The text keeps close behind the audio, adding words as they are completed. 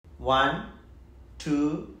1,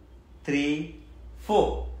 2, 3,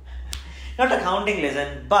 4. Not a counting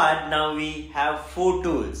lesson, but now we have 4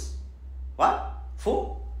 tools. What?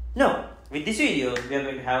 4? No. With this video, we are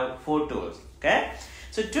going to have 4 tools. Okay?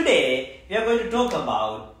 So today, we are going to talk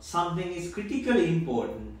about something is critically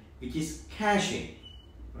important, which is caching.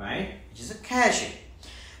 Right? Which is a caching.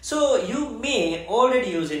 So you may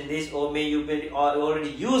already using this, or you may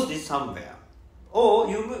already use this somewhere, or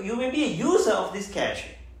you may be a user of this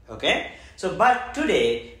caching. Okay? So, but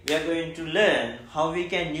today we are going to learn how we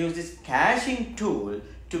can use this caching tool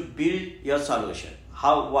to build your solution.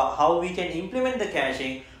 How we can implement the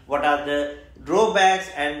caching, what are the drawbacks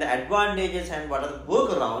and the advantages, and what are the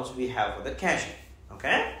workarounds we have for the caching.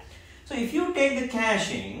 Okay? So if you take the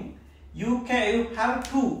caching, you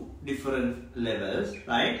have 2 different levels,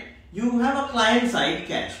 right? You have a client-side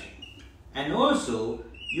caching, and also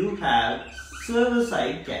you have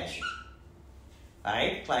server-side caching.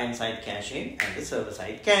 Right? Client-side caching and the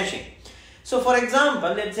server-side caching. So for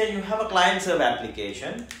example, let's say you have a client-server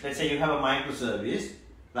application. Let's say you have a microservice,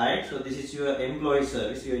 right? So this is your employee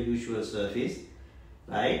service, your usual service,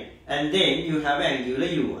 right? And then you have Angular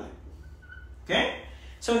UI. Okay?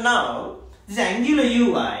 So now this Angular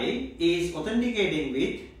UI is authenticating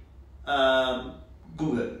with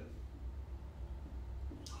Google,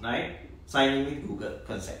 right? Signing with Google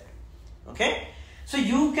concept. Okay? So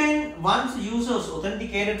you can, once users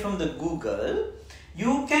authenticated from the Google,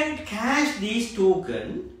 you can cache these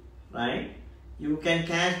token, right? You can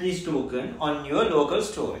cache this token on your local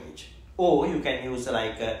storage, or you can use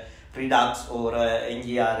like a Redux or a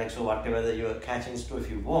NGRX or whatever your caching store if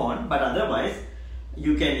you want. But otherwise,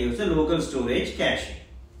 you can use a local storage caching,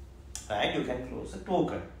 right? You can close the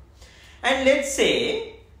token, and let's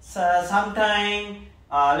say sometime,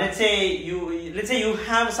 let's say you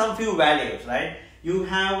have some few values, right? You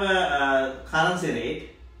have a currency rate,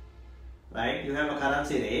 right? You have a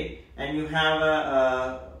currency rate, and you have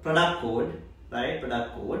a product code, right?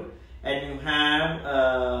 Product code, and you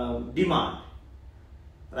have demand,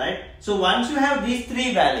 right? So once you have these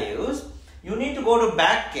 3 values, you need to go to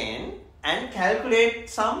backend and calculate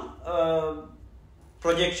some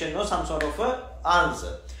projection or some sort of a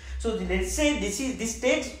answer. So let's say this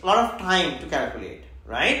takes a lot of time to calculate,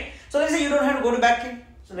 right? So let's say you don't have to go to backend.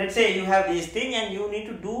 So let's say you have this thing and you need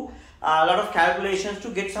to do a lot of calculations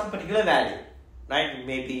to get some particular value, right?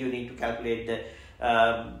 Maybe you need to calculate the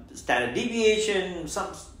standard deviation,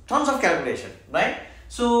 tons of calculation, right?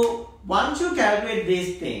 So once you calculate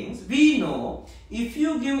these things, we know if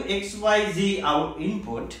you give X, Y, Z out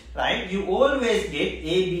input, right, you always get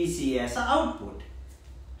A, B, C as an output,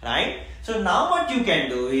 right? So now what you can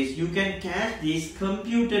do is you can cache this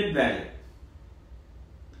computed value.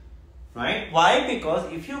 Right? Why?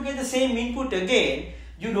 Because if you get the same input again,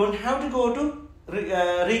 you don't have to go to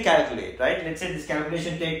recalculate, right? Let's say this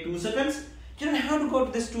calculation takes 2 seconds. You don't have to go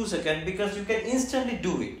to this 2 seconds because you can instantly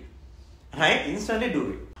do it, right? Instantly do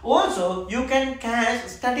it. Also, you can cache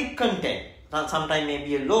static content. Sometimes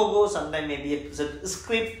maybe a logo, sometimes maybe a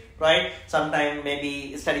script, right? Sometimes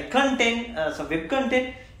maybe static content, some web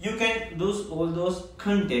content. You can do all those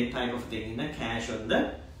content type of thing in a cache on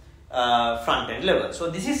the front-end level. So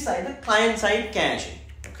this is the client-side caching.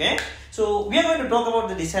 Okay, so we are going to talk about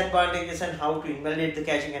the disadvantages and how to invalidate the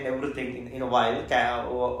caching and everything in a while.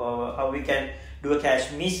 How we can do a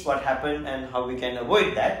cache miss, what happened, and how we can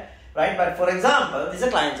avoid that, right? But for example, this is a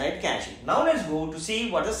client-side caching. Now let's go to see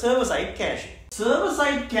what is server-side caching.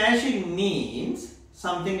 Server-side caching means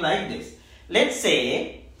something like this. Let's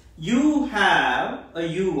say you have a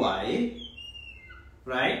UI,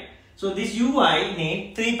 right? So this UI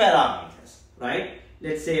needs 3 parameters, right?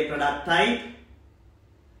 Let's say product type,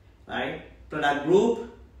 right? Product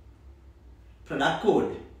group, product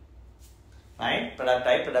code, right? Product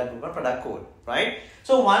type, product group, and product code, right?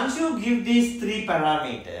 So once you give these 3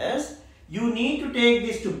 parameters, you need to take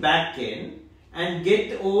this to backend and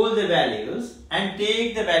get all the values and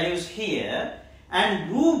take the values here and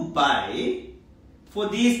group by for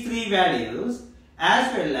these 3 values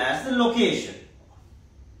as well as the location.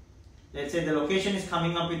 Let's say the location is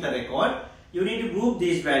coming up with a record. You need to group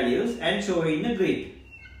these values and show it in a grid.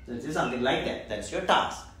 Let's say something like that. That's your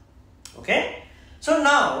task. Okay. So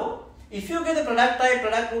now, if you get the product type,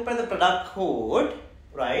 product group, and the product code,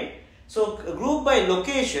 right? So group by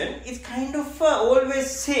location is kind of always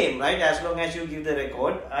same, right? As long as you give the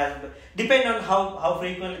record, depend on how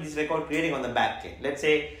frequently this record creating on the back end. Let's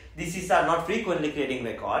say this is not frequently creating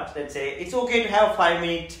records. Let's say it's okay to have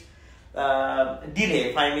 5-minute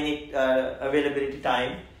delay, 5-minute availability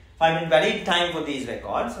time, 5-minute valid time for these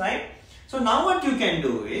records, right? So now what you can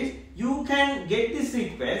do is you can get this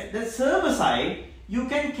request. The server side, you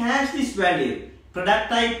can cache this value, product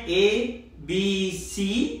type A, B,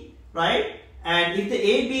 C, right? And if the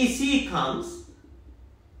A, B, C comes,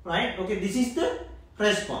 right? Okay, this is the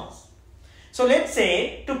response. So let's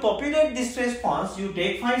say to populate this response, you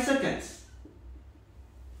take 5 seconds,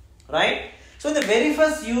 right? So the very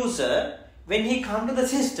first user, when he come to the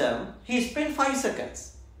system, he spent 5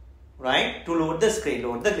 seconds, right, to load the screen,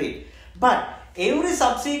 load the grid. But every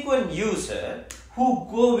subsequent user who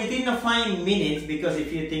go within a 5 minutes, because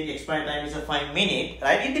if you think expiry time is a 5 minute,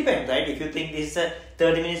 right, it depends, right? If you think this is a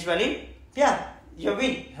 30 minutes value, yeah, you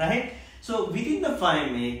win, right? So within the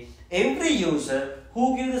 5 minutes, every user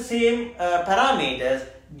who give the same parameters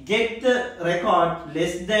get the record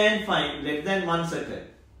less than 1 second.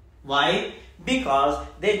 Why? Because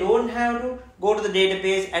they don't have to go to the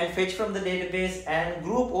database and fetch from the database and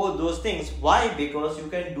group all those things. Why? Because you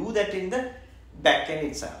can do that in the backend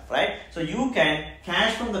itself, right? So you can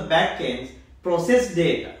cache from the backend, process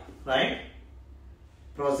data, right?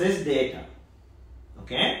 Process data.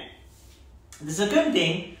 Okay. The second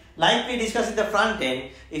thing, like we discussed in the front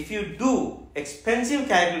end, if you do expensive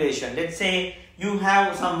calculation, let's say you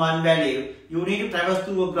have some one value, you need to traverse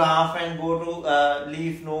through a graph and go to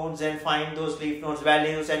leaf nodes and find those leaf nodes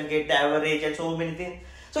values and get the average and so many things.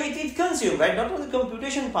 So it consumes, right? Not only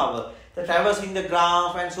computation power, the traversing the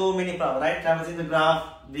graph and so many power, right? Traversing the graph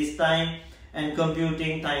this time and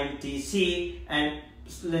computing time TC and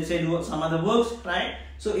let's say do some other works, right?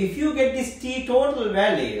 So if you get this T total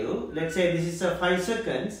value, let's say this is a 5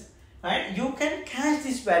 seconds, right? You can cache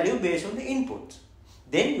this value based on the input.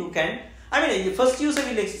 Then you can, I mean, the first user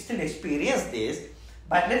will still experience this,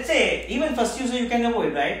 but let's say even first user you can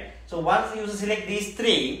avoid, right? So once the user select these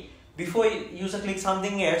 3, before user click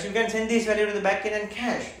something else, you can send this value to the backend and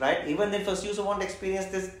cache, right? Even then first user won't experience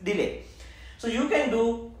this delay. So you can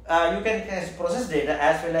do, you can cache process data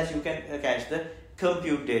as well as you can cache the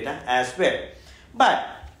compute data as well. But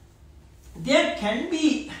there can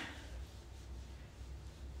be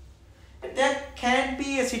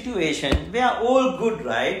a situation where all good,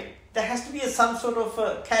 right? There has to be some sort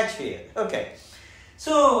of catch here. Okay.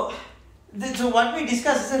 So what we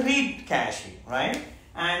discussed is a read caching, right?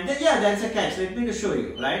 And then, yeah, that's a cache. Let me just show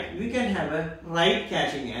you, right? We can have a write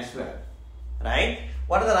caching as well, right?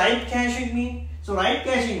 What does the write caching mean? So write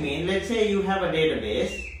caching means, let's say you have a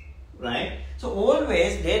database, right? So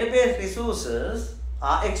always database resources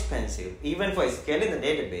are expensive. Even for SQL in the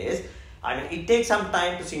database, I mean, it takes some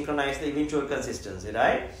time to synchronize the eventual consistency,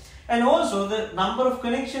 right? And also the number of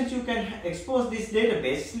connections you can expose this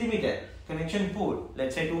database is limited. Connection pool,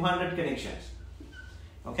 let's say 200 connections.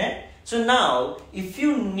 Okay. So now, if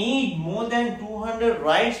you need more than 200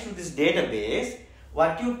 writes to this database,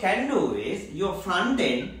 what you can do is your front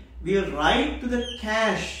end will write to the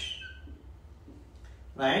cache,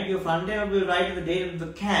 right? Your front end will write to the data to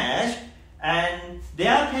the cache, and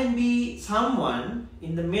there can be someone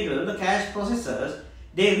in the middle, the cache processors,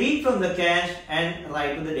 they read from the cache and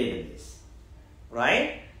write to the database,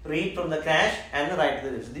 right? Read from the cache and write to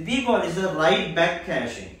the database. We call this a write back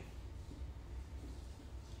caching,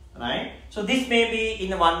 right? So this may be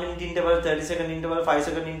in a 1 minute interval, 30-second interval,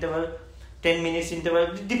 5-second interval, 10 minutes interval.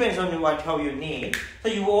 It depends on how you need. So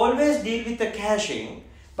you always deal with the caching,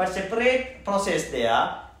 but separate process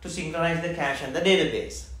there to synchronize the cache and the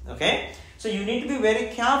database. Okay. So you need to be very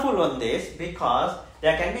careful on this, because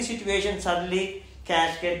there can be situations suddenly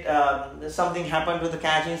cache get something happened to the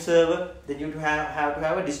caching server. Then you have to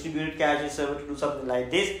have a distributed caching server to do something like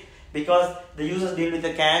this, because the users deal with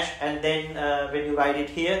the cache, and then when you write it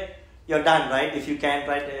here, you're done, right? If you can't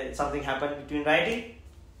write something happened between writing.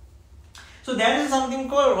 So there is something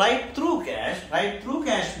called write through cache. Write through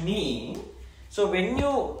cache means, so when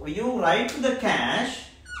you write to the cache,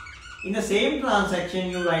 in the same transaction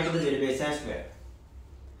you write to the database as well,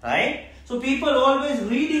 right? So people always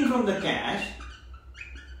reading from the cache,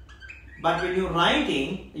 but when you're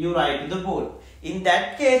writing, you write to the pool. In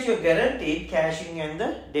that case, you're guaranteed caching and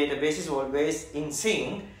the database is always in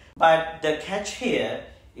sync. But the catch here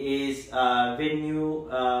is when you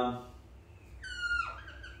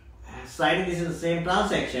sliding this in the same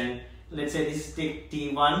transaction, let's say this is take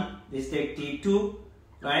T1, this take T2,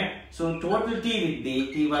 right? So total T will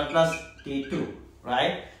be T1 plus T2,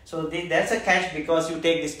 right? So that's a cache because you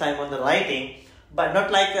take this time on the writing, but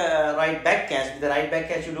not like a write back cache. With the write back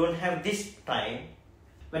cache, you don't have this time,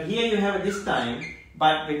 but here you have this time.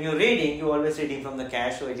 But when you're reading, you're always reading from the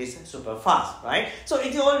cache, so it is super fast, right? So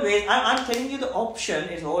it's always, I'm telling you, the option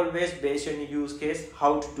is always based on your use case,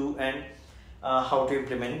 how to do and how to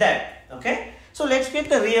implement that. Okay, so let's get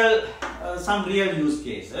the real some real use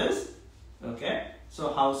cases. Okay,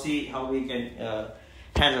 so how we can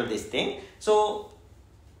handle this thing. So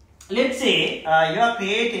let's say you are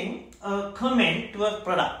creating a comment to a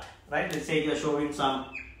product, right? Let's say you are showing some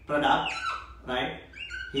product, right?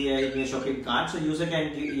 Here in your shopping cart, so user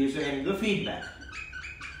can give feedback,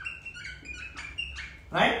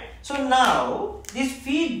 right? So now this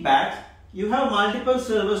feedback, you have multiple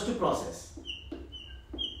servers to process.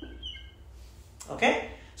 Okay,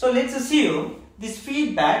 so let's assume this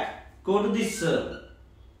feedback go to this server,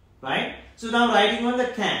 right? So now writing on the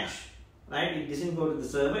cache, right? It doesn't go to the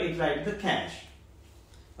server, it writes the cache.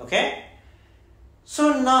 Okay,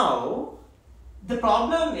 so now the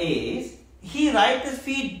problem is he writes the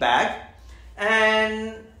feedback,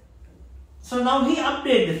 and so now he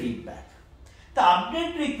updates the feedback. The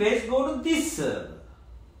update request go to this server,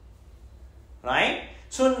 right?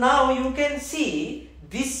 So now you can see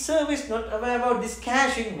this server is not aware about this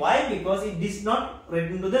caching. Why? Because it is not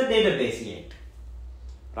written to the database yet,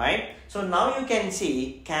 right? So now you can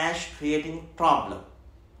see cache creating problem,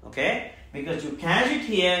 okay? Because you cache it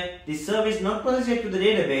here, this server is not processed to the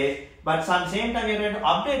database, but at the same time you are going to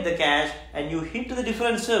update the cache and you hit to the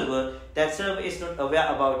different server, that server is not aware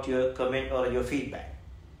about your comment or your feedback.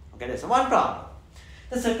 Okay, that's one problem.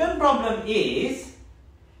 The second problem is,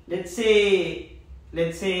 let's say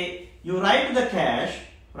you write to the cache,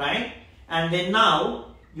 right? And then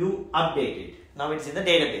now you update it. Now it's in the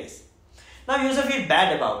database. Now user feel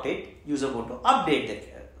bad about it. User want to update the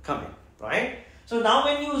comment, right? So now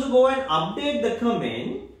when user go and update the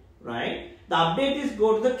comment, right? The update is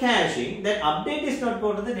go to the caching. That update is not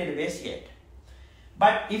go to the database yet.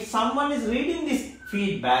 But if someone is reading this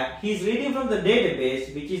feedback, he is reading from the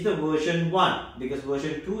database, which is the version 1, because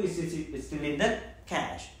version 2 is still in the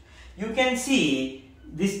cache. You can see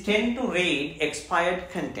this tend to read expired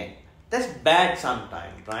content. That's bad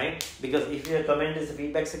sometimes, right? Because if your comment is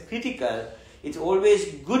feedback is critical, it's always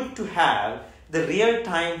good to have the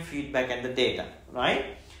real-time feedback and the data,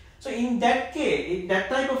 right? So in that case, in that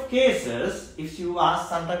type of cases, if you ask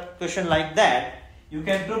some type of question like that, you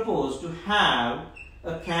can propose to have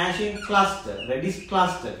a caching cluster, Redis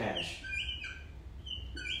cluster cache,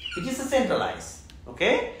 which is a centralized.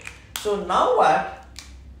 Okay. So now what?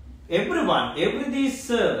 Every these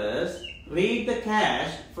servers read the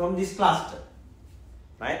cache from this cluster,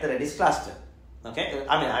 right? The Redis cluster. Okay.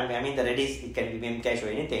 I mean the Redis, it can be Memcache or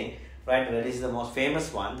anything, right? Redis is the most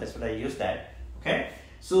famous one. That's what I use that. Okay.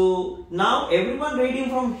 So now everyone reading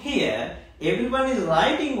from here, everyone is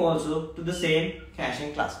writing also to the same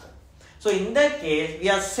caching cluster. So in that case, we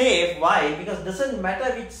are safe. Why? Because it doesn't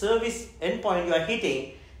matter which service endpoint you are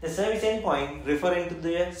hitting, the service endpoint referring to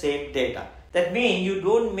the same data. That means you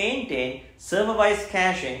don't maintain server-wise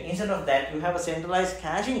caching. Instead of that, you have a centralized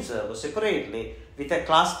caching server separately with a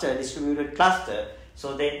cluster, distributed cluster.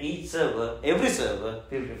 So then each server, every server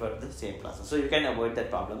will refer to the same cluster. So you can avoid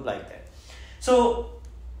that problem like that. So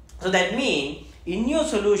that means in your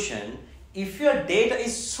solution, if your data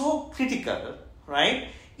is so critical, right?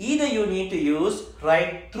 Either you need to use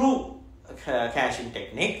write through caching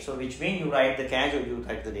technique, so which means you write the cache or you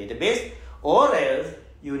write the database, or else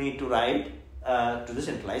you need to write to the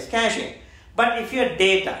centralized caching. But if your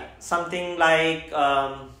data, something like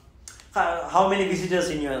how many visitors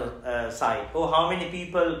in your site, or how many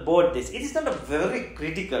people bought this, it is not a very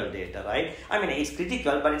critical data, right? I mean, it's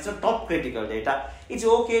critical, but it's not top critical data. It's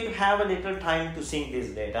okay to have a little time to sync this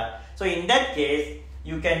data. So in that case,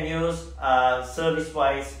 you can use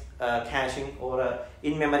service-wise caching, or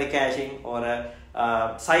in-memory caching, or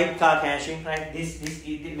sidecar caching, right? Let's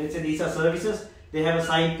say these are services, they have a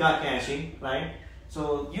sidecar caching, right?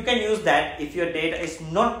 So you can use that if your data is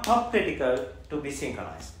not top critical to be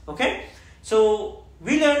synchronized. Okay, so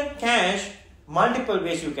we learned cache, multiple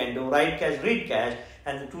ways you can do: write cache, read cache,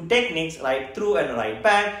 and the two techniques, write through and write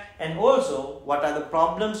back, and also what are the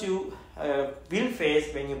problems you will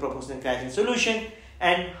face when you propose a caching solution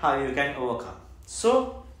and how you can overcome.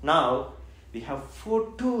 So now we have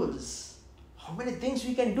 4 tools. How many things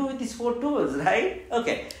we can do with these 4 tools, right?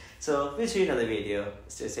 Okay, so we'll see you in another video.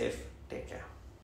 Stay safe, take care.